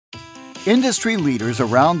Industry leaders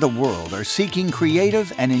around the world are seeking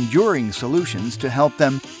creative and enduring solutions to help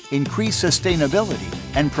them increase sustainability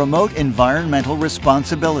and promote environmental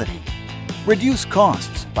responsibility, reduce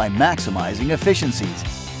costs by maximizing efficiencies,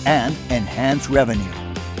 and enhance revenue.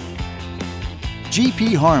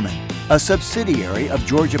 GP Harmon, a subsidiary of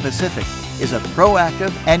Georgia Pacific, is a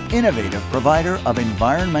proactive and innovative provider of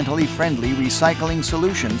environmentally friendly recycling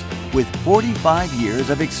solutions with 45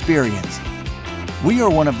 years of experience. We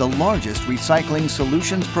are one of the largest recycling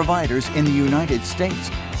solutions providers in the United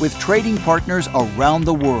States, with trading partners around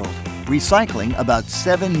the world, recycling about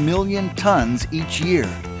 7 million tons each year.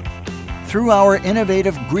 Through our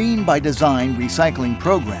innovative Green by Design recycling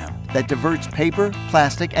program that diverts paper,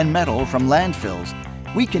 plastic, and metal from landfills,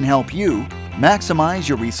 we can help you maximize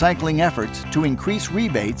your recycling efforts to increase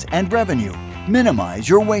rebates and revenue, minimize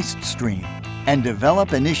your waste stream, and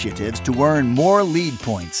develop initiatives to earn more lead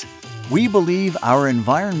points. We believe our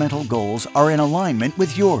environmental goals are in alignment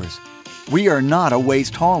with yours. We are not a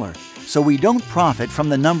waste hauler, so we don't profit from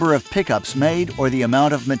the number of pickups made or the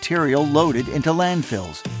amount of material loaded into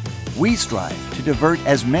landfills. We strive to divert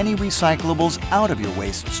as many recyclables out of your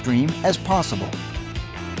waste stream as possible.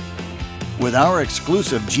 With our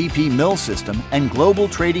exclusive GP mill system and global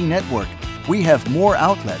trading network, we have more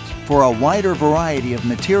outlets for a wider variety of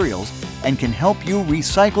materials and can help you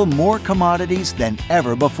recycle more commodities than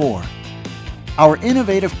ever before. Our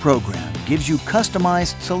innovative program gives you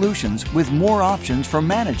customized solutions with more options for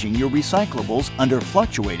managing your recyclables under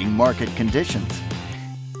fluctuating market conditions.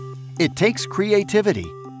 It takes creativity,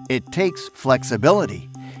 it takes flexibility,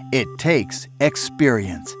 it takes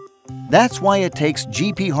experience. That's why it takes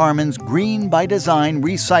GP Harmon's Green by Design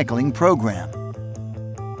recycling program.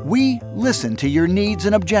 We listen to your needs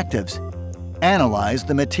and objectives, analyze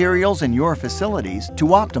the materials in your facilities to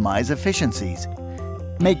optimize efficiencies,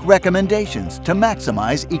 make recommendations to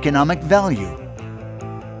maximize economic value,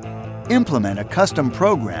 implement a custom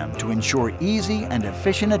program to ensure easy and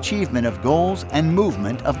efficient achievement of goals and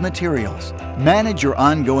movement of materials, manage your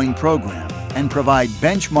ongoing program, and provide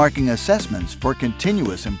benchmarking assessments for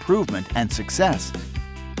continuous improvement and success.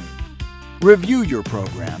 Review your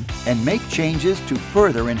program and make changes to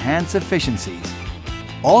further enhance efficiencies.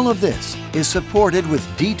 All of this is supported with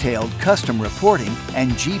detailed custom reporting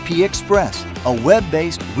and GP Express, a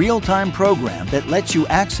web-based real-time program that lets you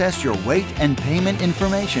access your weight and payment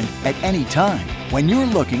information at any time when you're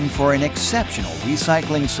looking for an exceptional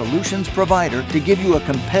recycling solutions provider to give you a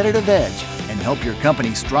competitive edge and help your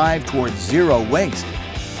company strive towards zero waste.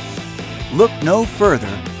 Look no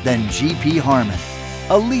further than GP Harmon,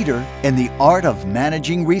 a leader in the art of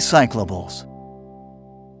managing recyclables.